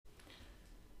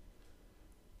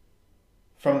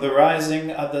From the rising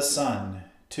of the sun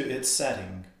to its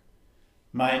setting,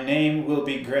 my name will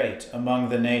be great among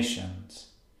the nations,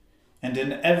 and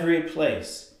in every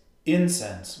place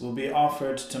incense will be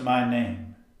offered to my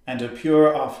name, and a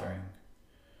pure offering.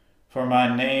 For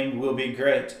my name will be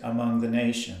great among the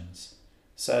nations,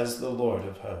 says the Lord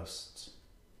of hosts.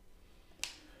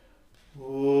 O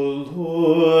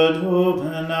Lord,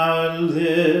 open our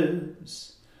lips,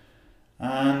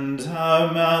 and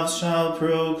our mouth shall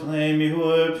proclaim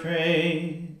your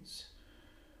praise.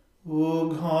 O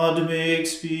God, make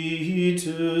speed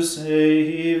to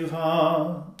save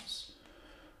us.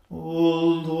 O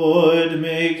Lord,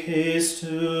 make haste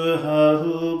to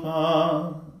help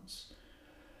us.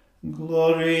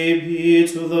 Glory be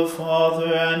to the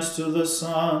Father, and to the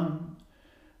Son,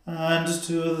 and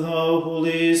to the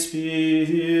Holy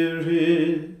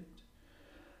Spirit,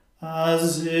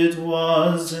 as it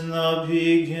was in the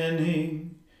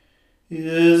beginning,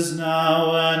 is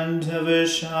now, and ever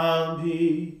shall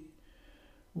be,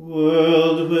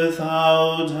 world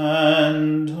without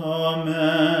end.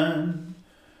 Amen.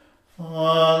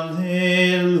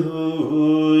 Alleluia.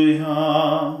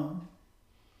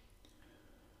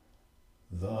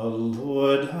 The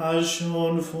Lord has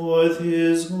shown forth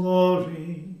his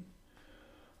glory.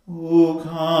 O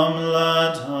come,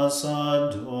 let us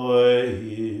adore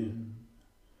him.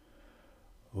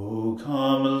 O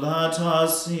come, let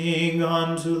us sing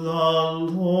unto the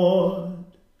Lord.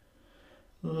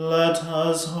 Let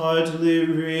us heartily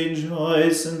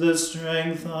rejoice in the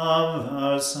strength of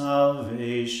our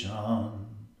salvation.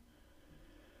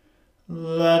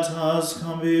 Let us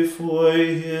come before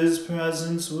his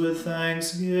presence with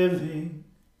thanksgiving,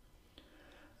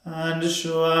 and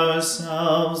show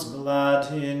ourselves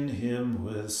glad in him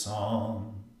with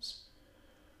psalms.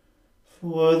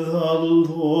 For the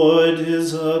Lord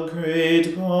is a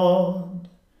great God,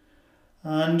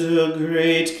 and a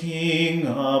great King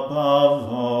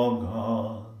above all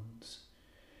gods.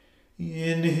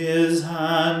 In his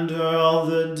hand are all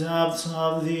the depths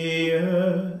of the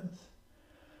earth,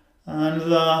 and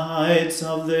the heights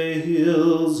of the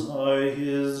hills are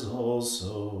his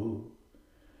also.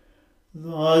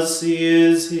 The sea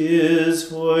is his,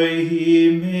 for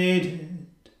he made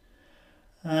it,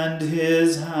 and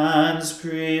his hands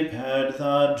prepared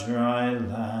the dry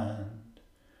land.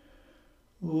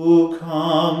 O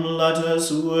come, let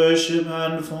us worship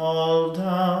and fall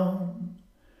down,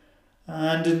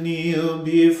 and kneel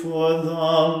before the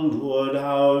Lord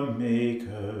our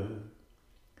Maker.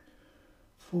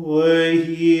 For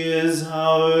he is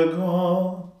our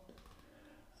God,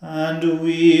 and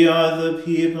we are the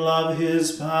people of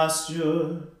his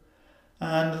pasture,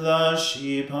 and the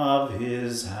sheep of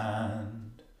his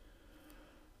hand.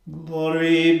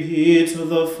 Glory be to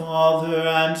the Father,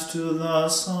 and to the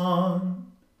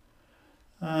Son,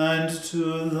 and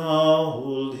to the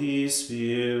Holy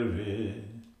Spirit,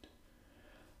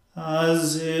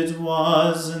 as it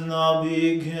was in the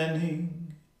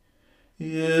beginning,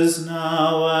 is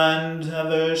now, and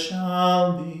ever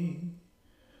shall be,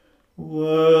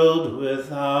 world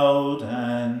without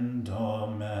end.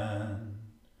 Amen.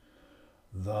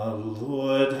 The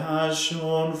Lord has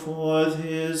shown forth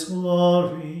his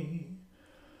glory.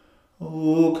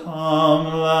 O come,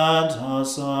 let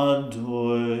us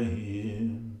adore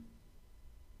him.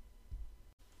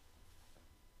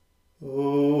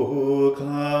 O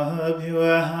clap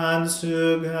your hands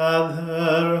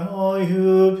together, all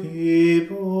you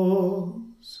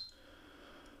peoples.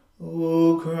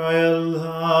 O cry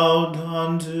aloud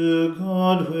unto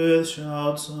God with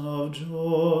shouts of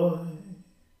joy.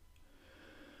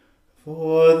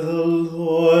 For the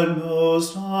Lord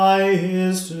Most High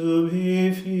is to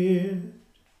be feared.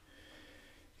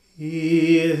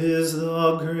 He is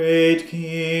the great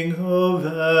King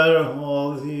over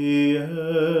all the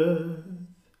earth.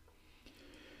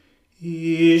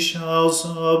 He shall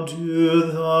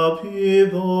subdue the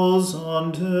peoples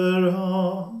under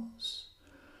us,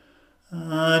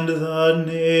 and the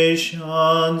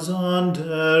nations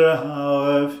under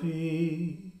our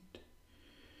feet.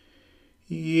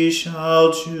 He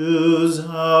shall choose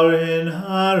our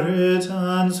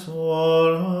inheritance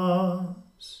for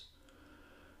us,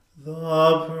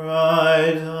 the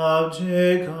pride of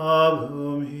Jacob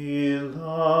whom he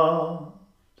loved.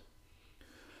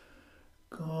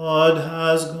 God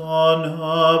has gone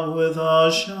up with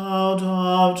a shout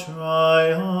of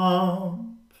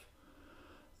triumph,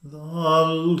 the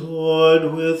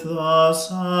Lord with the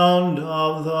sound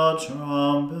of the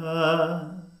trumpet.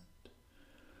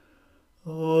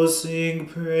 O sing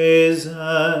praises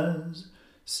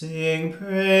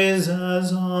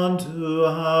unto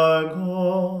our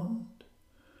God.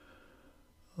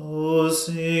 O So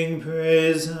sing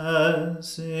praises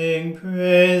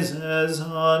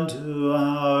unto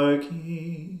our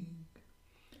King.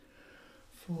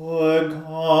 For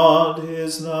God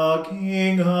is the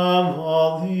King of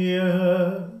all the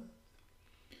earth.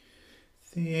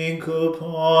 Think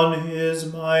upon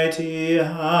his mighty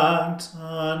acts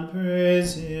and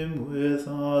praise him with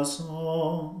a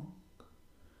song.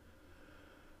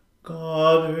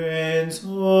 God reigns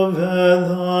over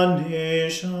the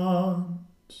nations.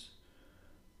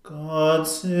 God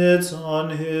sits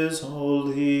on his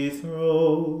holy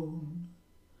throne.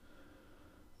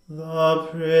 The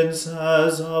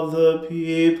princes of the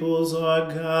peoples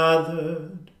are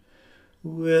gathered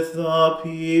with the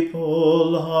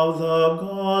people of the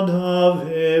God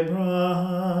of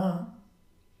Abraham.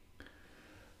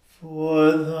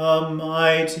 For the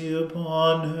mighty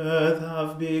upon earth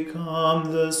have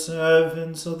become the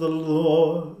servants of the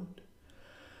Lord,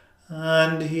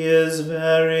 and he is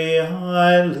very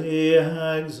highly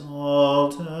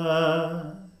exalted.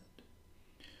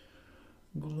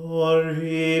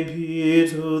 Glory be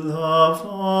to the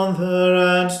Father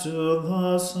and to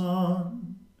the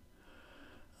Son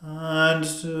and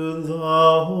to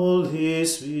the Holy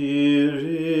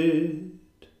Spirit,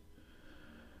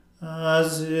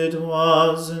 as it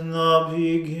was in the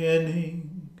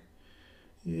beginning,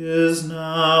 is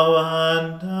now,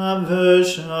 and ever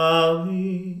shall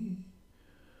be,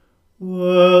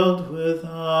 world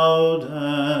without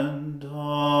end.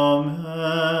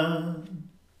 Amen.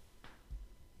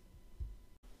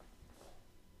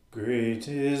 Great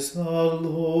is the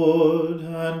Lord,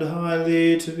 and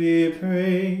highly to be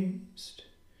praised,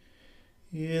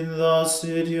 in the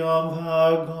city of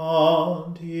our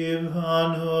God, even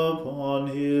upon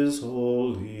his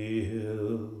holy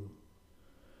hill.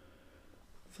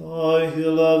 The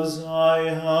hill of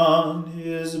Zion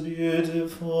is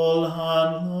beautiful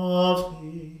and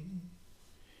lovely.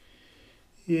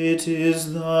 It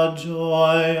is the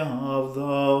joy of the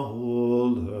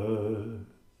whole earth.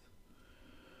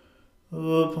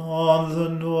 Upon the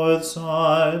north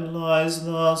side lies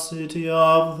the city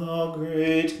of the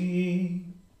great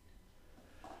King.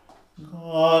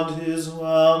 God is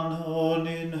well known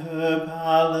in her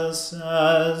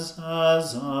palaces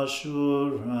as a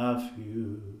sure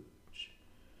refuge.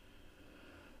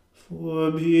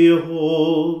 For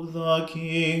behold, the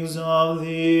kings of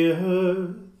the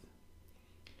earth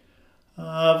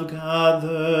have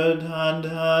gathered and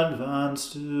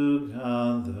advanced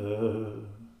together.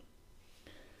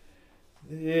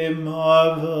 They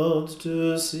marveled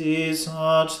to see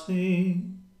such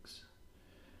things.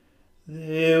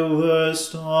 They were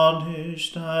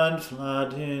astonished and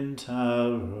fled in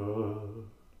terror.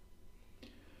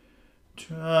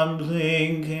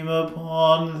 Trembling came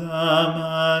upon them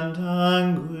and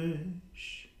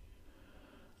anguish,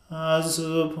 as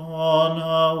upon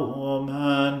a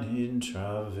woman in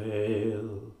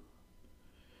travail.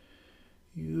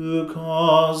 You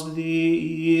caused the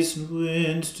east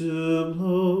wind to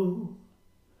blow,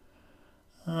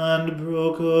 and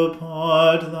broke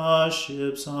apart the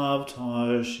ships of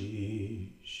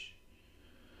Tarshish.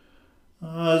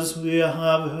 As we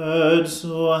have heard,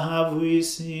 so have we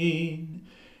seen,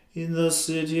 in the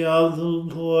city of the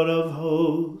Lord of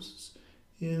hosts,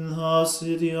 in the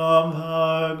city of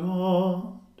our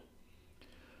God.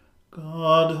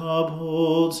 God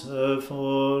upholds her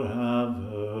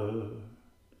forever.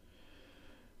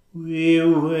 We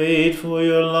wait for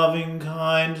your loving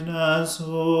kindness,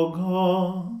 O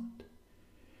God,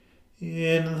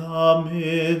 in the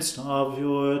midst of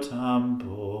your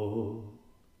temple.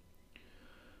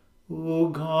 O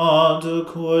God,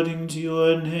 according to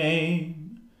your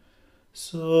name,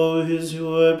 so is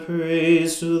your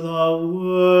praise to the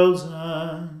world's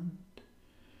end.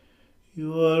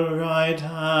 Your right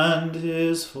hand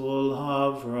is full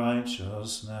of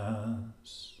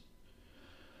righteousness.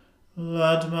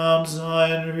 Let Mount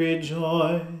Zion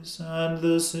rejoice, and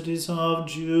the cities of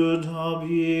Judah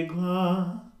be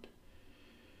glad,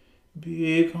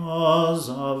 because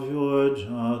of your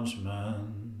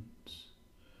judgments.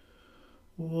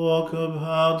 Walk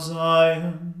about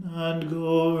Zion, and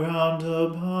go round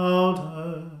about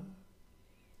her.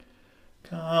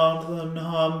 Count the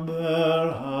number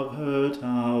of her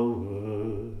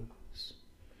towers.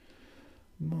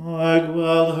 Mark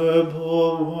well her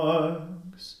bulwarks.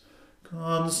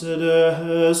 Consider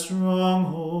her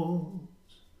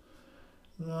strongholds,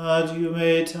 that you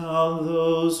may tell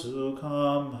those who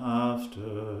come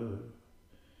after.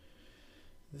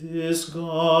 This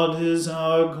God is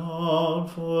our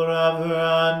God forever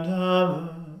and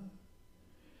ever.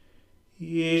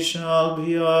 He shall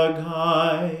be our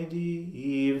guide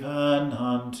even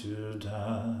unto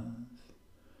death.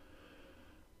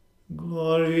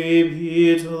 Glory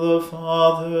be to the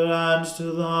Father, and to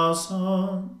the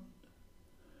Son,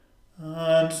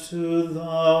 and to the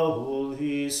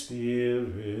Holy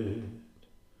Spirit,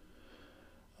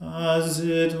 as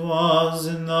it was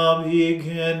in the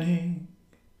beginning,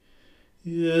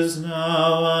 is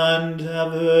now, and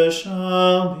ever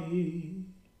shall be,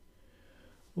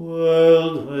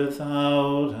 world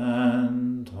without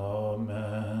end.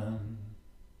 Amen.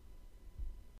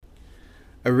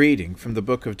 A reading from the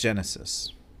book of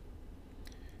Genesis.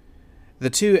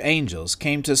 The two angels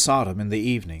came to Sodom in the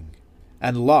evening,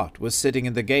 and Lot was sitting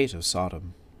in the gate of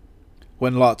Sodom.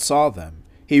 When Lot saw them,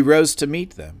 he rose to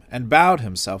meet them, and bowed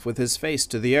himself with his face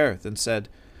to the earth, and said,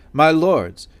 My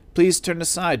lords, please turn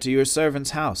aside to your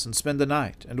servant's house, and spend the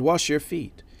night, and wash your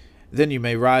feet. Then you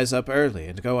may rise up early,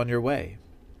 and go on your way.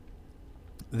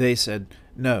 They said,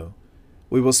 No,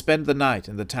 we will spend the night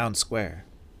in the town square.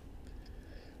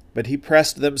 But he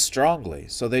pressed them strongly,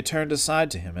 so they turned aside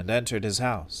to him and entered his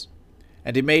house.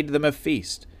 And he made them a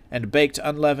feast, and baked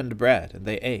unleavened bread, and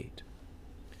they ate.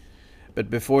 But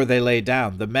before they lay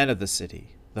down, the men of the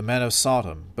city, the men of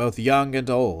Sodom, both young and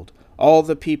old, all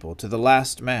the people to the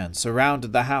last man,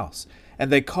 surrounded the house,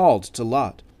 and they called to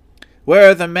Lot, Where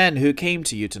are the men who came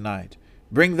to you tonight?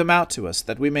 Bring them out to us,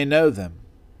 that we may know them.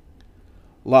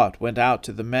 Lot went out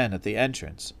to the men at the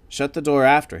entrance, shut the door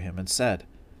after him, and said,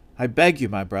 I beg you,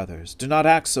 my brothers, do not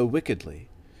act so wickedly.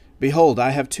 Behold,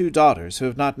 I have 2 daughters who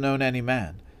have not known any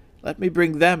man. Let me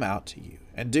bring them out to you,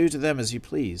 and do to them as you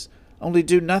please. Only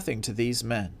do nothing to these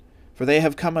men, for they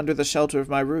have come under the shelter of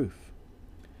my roof.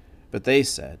 But they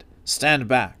said, Stand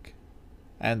back.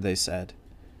 And they said,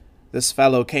 This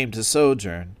fellow came to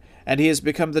sojourn, and he has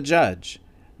become the judge.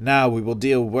 Now we will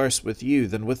deal worse with you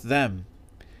than with them.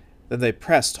 Then they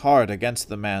pressed hard against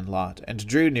the man Lot, and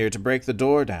drew near to break the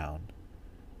door down.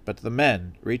 But the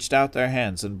men reached out their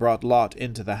hands and brought Lot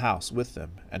into the house with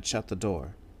them, and shut the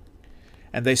door.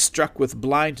 And they struck with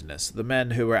blindness the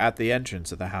men who were at the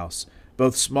entrance of the house,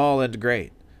 both small and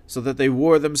great, so that they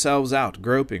wore themselves out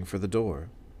groping for the door.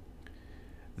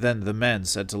 Then the men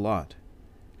said to Lot,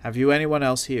 Have you anyone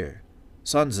else here,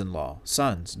 sons-in-law,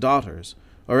 sons, daughters,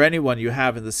 or anyone you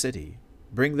have in the city?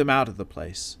 Bring them out of the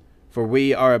place, for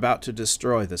we are about to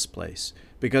destroy this place,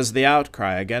 because the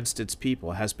outcry against its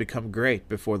people has become great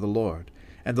before the Lord,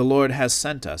 and the Lord has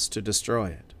sent us to destroy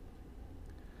it.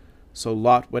 So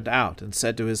Lot went out and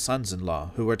said to his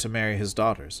sons-in-law, who were to marry his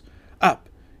daughters, Up,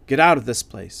 get out of this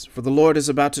place, for the Lord is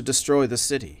about to destroy the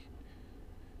city.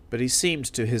 But he seemed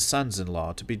to his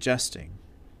sons-in-law to be jesting.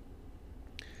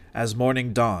 As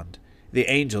morning dawned, the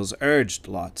angels urged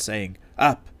Lot, saying,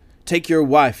 Up, take your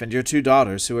wife and your 2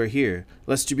 daughters who are here,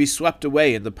 lest you be swept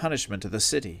away in the punishment of the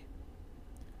city.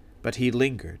 But he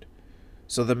lingered.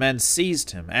 So the men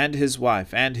seized him and his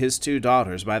wife and his 2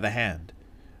 daughters by the hand,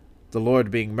 the Lord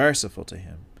being merciful to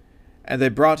him. And they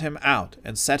brought him out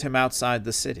and set him outside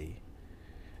the city.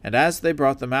 And as they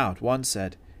brought them out, one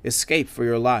said, Escape for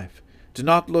your life. Do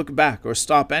not look back or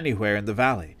stop anywhere in the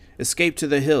valley. Escape to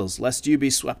the hills, lest you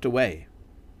be swept away.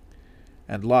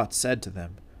 And Lot said to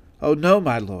them, Oh no,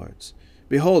 my lords.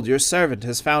 Behold, your servant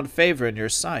has found favor in your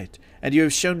sight, and you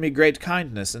have shown me great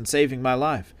kindness in saving my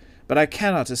life. But I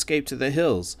cannot escape to the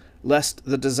hills, lest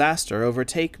the disaster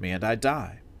overtake me and I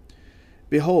die.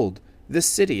 Behold, this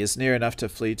city is near enough to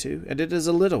flee to, and it is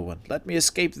a little one. Let me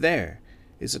escape there.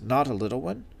 Is it not a little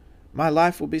one? My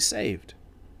life will be saved.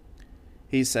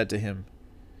 He said to him,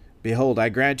 Behold, I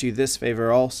grant you this favor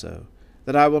also,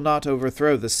 that I will not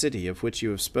overthrow the city of which you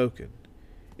have spoken.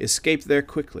 Escape there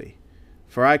quickly,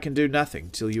 for I can do nothing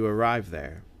till you arrive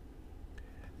there.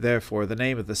 Therefore the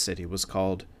name of the city was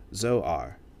called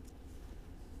Zoar.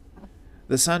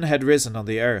 The sun had risen on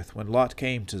the earth when Lot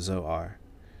came to Zoar.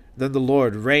 Then the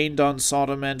Lord rained on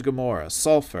Sodom and Gomorrah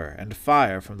sulfur and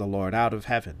fire from the Lord out of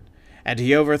heaven, and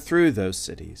he overthrew those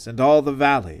cities, and all the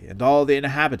valley, and all the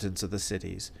inhabitants of the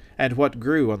cities, and what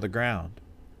grew on the ground.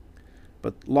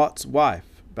 But Lot's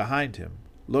wife, behind him,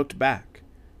 looked back,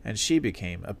 and she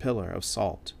became a pillar of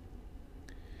salt.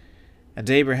 And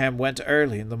Abraham went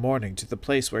early in the morning to the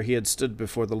place where he had stood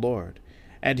before the Lord.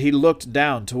 And he looked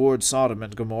down toward Sodom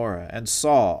and Gomorrah, and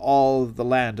saw all the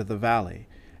land of the valley.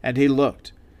 And he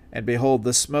looked, and behold,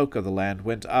 the smoke of the land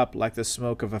went up like the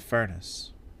smoke of a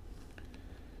furnace.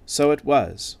 So it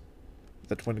was,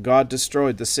 that when God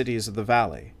destroyed the cities of the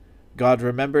valley, God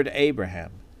remembered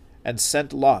Abraham, and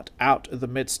sent Lot out of the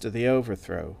midst of the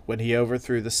overthrow, when he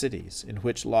overthrew the cities in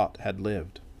which Lot had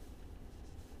lived.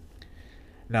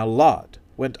 Now Lot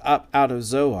went up out of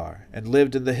Zoar, and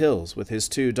lived in the hills with his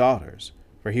 2 daughters,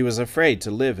 for he was afraid to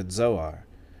live in Zoar.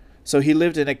 So he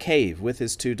lived in a cave with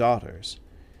his 2 daughters.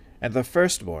 And the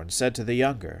firstborn said to the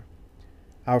younger,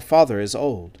 Our father is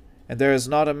old, and there is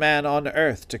not a man on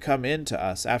earth to come in to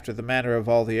us after the manner of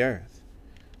all the earth.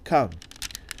 Come,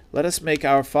 let us make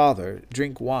our father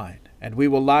drink wine, and we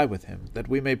will lie with him, that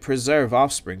we may preserve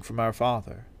offspring from our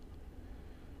father.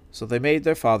 So they made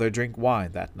their father drink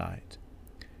wine that night.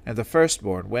 And the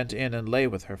firstborn went in and lay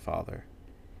with her father.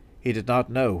 He did not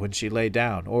know when she lay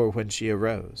down or when she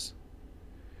arose.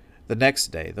 The next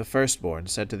day the firstborn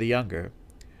said to the younger,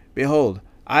 Behold,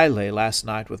 I lay last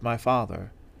night with my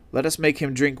father. Let us make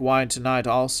him drink wine tonight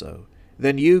also.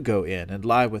 Then you go in and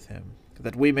lie with him,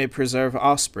 that we may preserve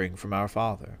offspring from our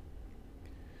father.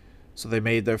 So they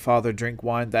made their father drink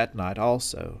wine that night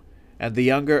also, and the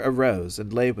younger arose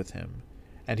and lay with him,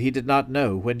 and he did not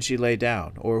know when she lay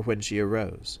down or when she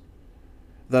arose.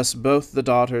 Thus both the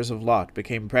daughters of Lot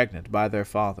became pregnant by their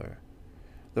father.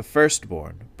 The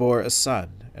firstborn bore a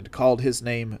son, and called his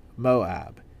name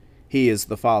Moab. He is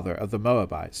the father of the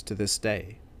Moabites to this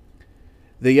day.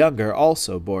 The younger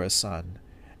also bore a son,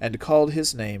 and called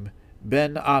his name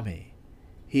Ben-Ami.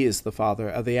 He is the father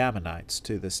of the Ammonites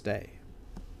to this day.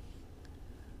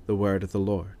 The word of the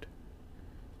Lord.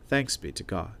 Thanks be to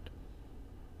God.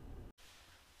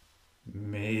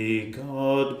 May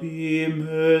God be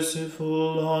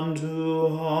merciful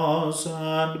unto us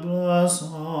and bless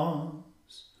us,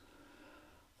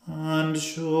 and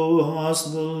show us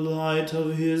the light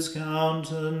of his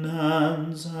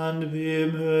countenance, and be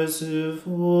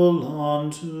merciful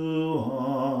unto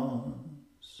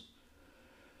us.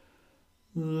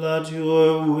 Let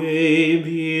your way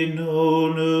be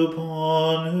known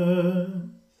upon earth,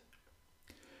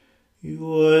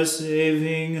 your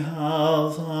saving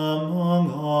health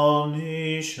among all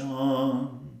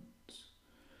nations.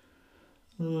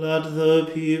 Let the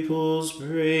peoples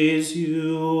praise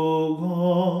you, O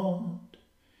God.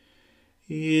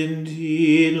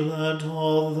 Indeed, let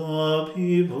all the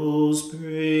peoples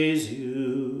praise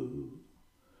you.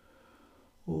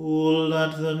 O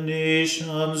let the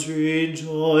nations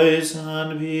rejoice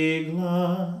and be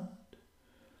glad.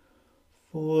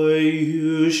 For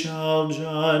you shall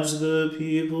judge the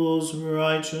peoples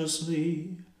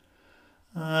righteously,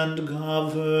 and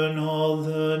govern all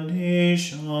the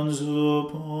nations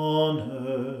upon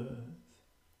earth.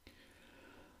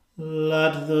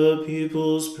 Let the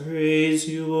peoples praise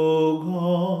you, O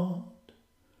God.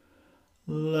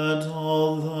 Let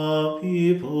all the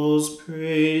peoples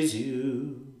praise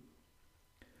you.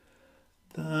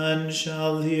 Then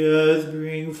shall the earth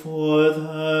bring forth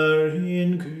her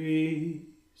increase,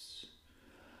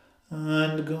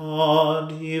 and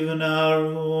God, even our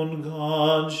own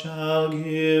God, shall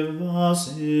give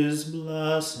us his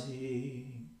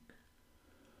blessing.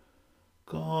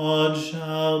 God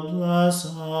shall bless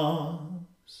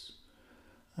us,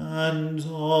 and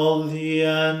all the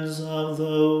ends of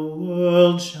the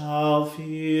world shall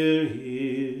fear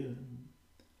him.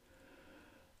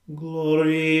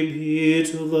 Glory be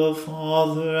to the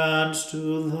Father, and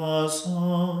to the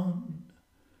Son,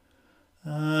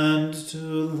 and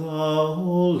to the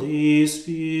Holy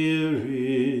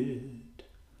Spirit,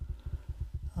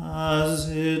 as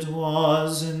it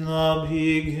was in the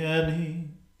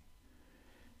beginning,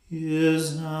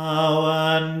 is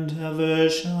now, and ever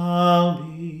shall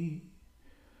be,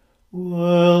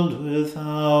 world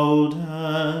without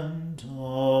end.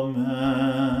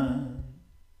 Amen.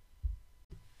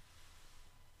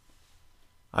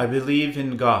 I believe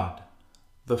in God,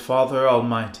 the Father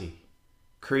Almighty,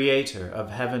 Creator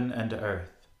of heaven and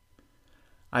earth.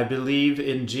 I believe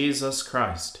in Jesus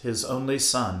Christ, his only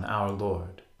Son, our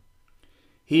Lord.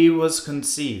 He was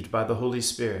conceived by the Holy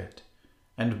Spirit,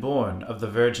 and born of the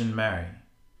Virgin Mary.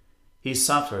 He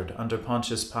suffered under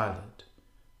Pontius Pilate,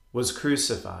 was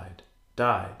crucified,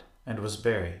 died, and was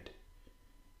buried.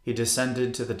 He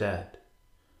descended to the dead.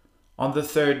 On the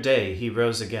third day he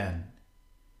rose again.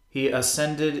 He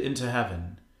ascended into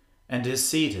heaven, and is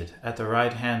seated at the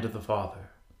right hand of the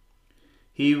Father.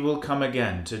 He will come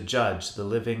again to judge the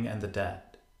living and the dead.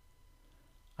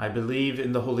 I believe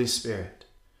in the Holy Spirit,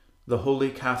 the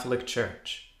Holy Catholic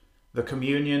Church, the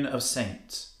communion of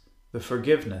saints, the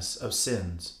forgiveness of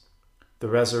sins, the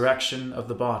resurrection of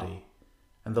the body,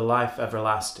 and the life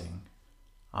everlasting.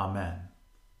 Amen.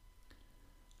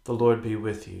 The Lord be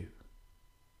with you.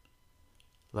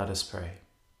 Let us pray.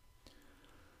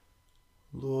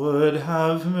 Lord,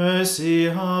 have mercy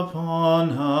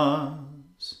upon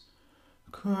us.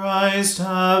 Christ,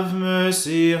 have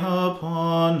mercy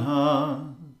upon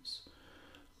us.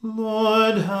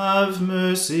 Lord, have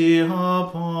mercy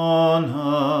upon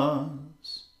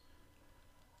us.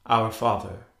 Our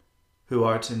Father, who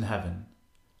art in heaven,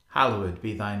 hallowed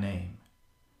be thy name.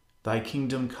 Thy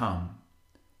kingdom come,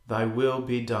 thy will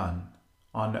be done,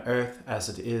 on earth as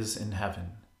it is in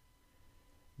heaven.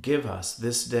 Give us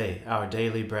this day our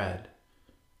daily bread,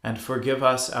 and forgive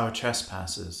us our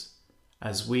trespasses,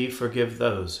 as we forgive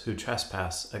those who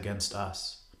trespass against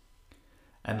us.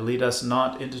 And lead us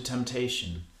not into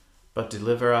temptation, but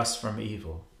deliver us from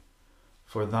evil.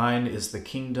 For thine is the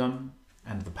kingdom,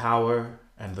 and the power,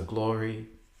 and the glory,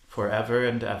 forever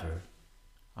and ever.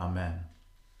 Amen.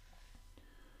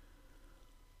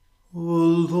 O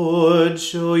Lord,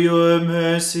 show your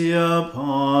mercy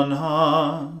upon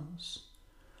us,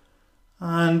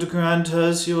 and grant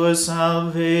us your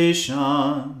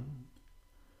salvation.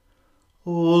 O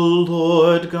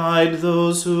Lord, guide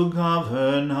those who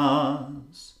govern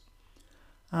us,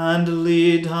 and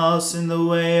lead us in the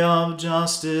way of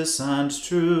justice and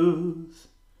truth.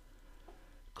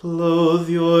 Clothe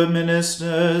your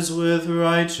ministers with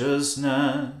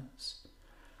righteousness,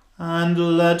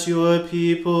 and let your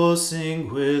people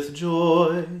sing with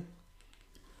joy.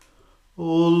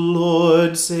 O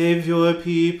Lord, save your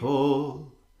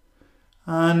people,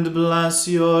 and bless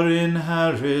your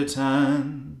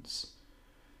inheritance.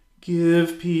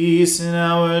 Give peace in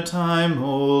our time,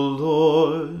 O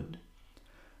Lord,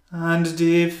 and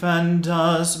defend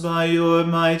us by your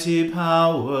mighty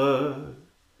power.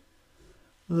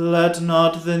 Let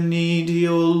not the needy,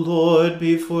 O Lord,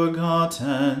 be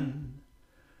forgotten,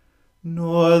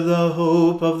 nor the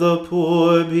hope of the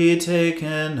poor be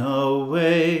taken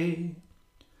away.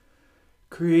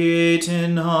 Create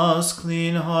in us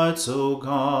clean hearts, O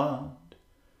God,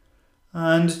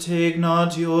 and take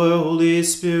not your Holy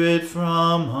Spirit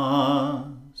from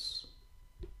us.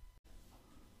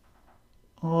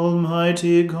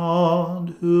 Almighty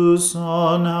God, whose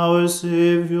Son, our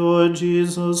Saviour,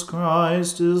 Jesus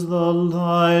Christ, is the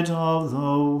light of the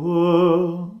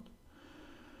world,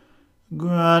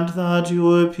 grant that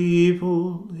your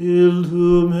people,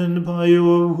 illumined by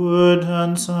your word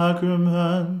and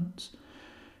sacraments,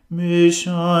 may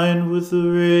shine with the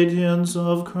radiance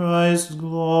of Christ's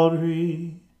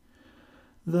glory,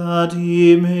 that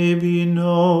he may be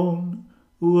known,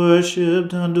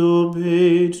 worshipped, and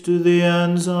obeyed to the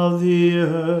ends of the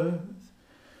earth.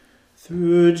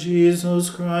 Through Jesus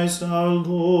Christ our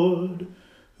Lord,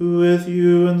 who with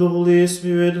you and the Holy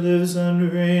Spirit lives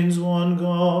and reigns one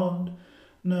God,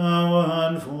 now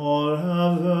and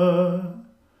forever.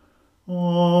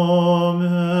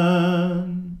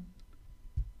 Amen.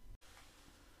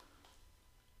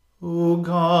 O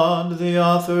God, the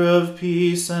author of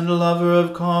peace and lover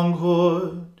of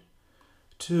concord,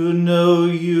 to know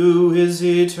you is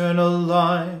eternal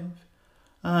life,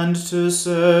 and to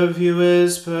serve you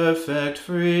is perfect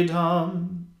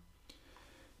freedom.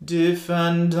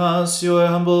 Defend us, your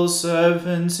humble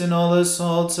servants, in all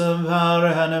assaults of our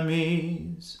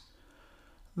enemies,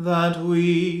 that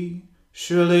we,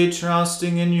 surely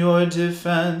trusting in your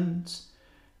defense,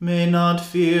 may not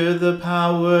fear the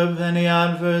power of any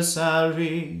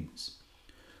adversaries.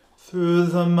 Through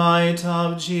the might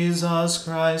of Jesus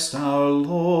Christ our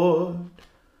Lord.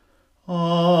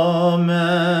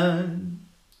 Amen.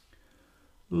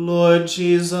 Lord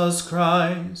Jesus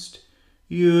Christ,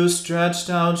 you stretched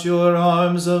out your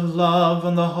arms of love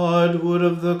on the hard wood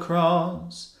of the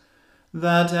cross,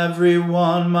 that every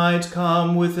one might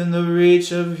come within the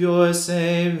reach of your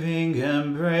saving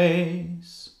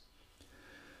embrace.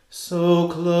 So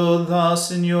clothe us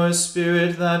in your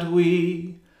Spirit that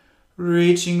we,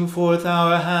 reaching forth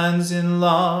our hands in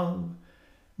love,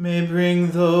 may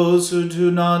bring those who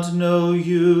do not know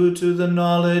you to the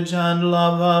knowledge and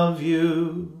love of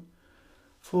you,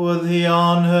 for the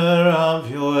honor of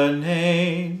your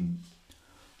name.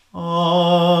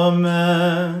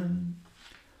 Amen.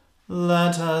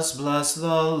 Let us bless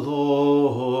the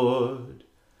Lord.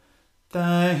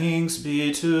 Thanks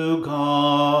be to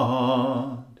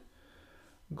God.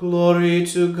 Glory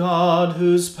to God,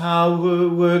 whose power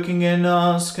working in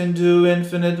us can do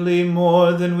infinitely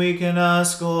more than we can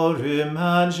ask or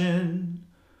imagine.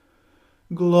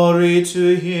 Glory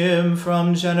to him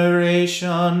from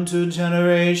generation to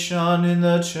generation in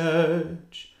the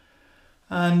church,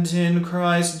 and in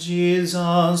Christ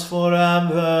Jesus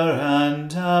forever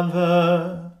and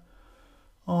ever.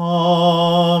 Amen.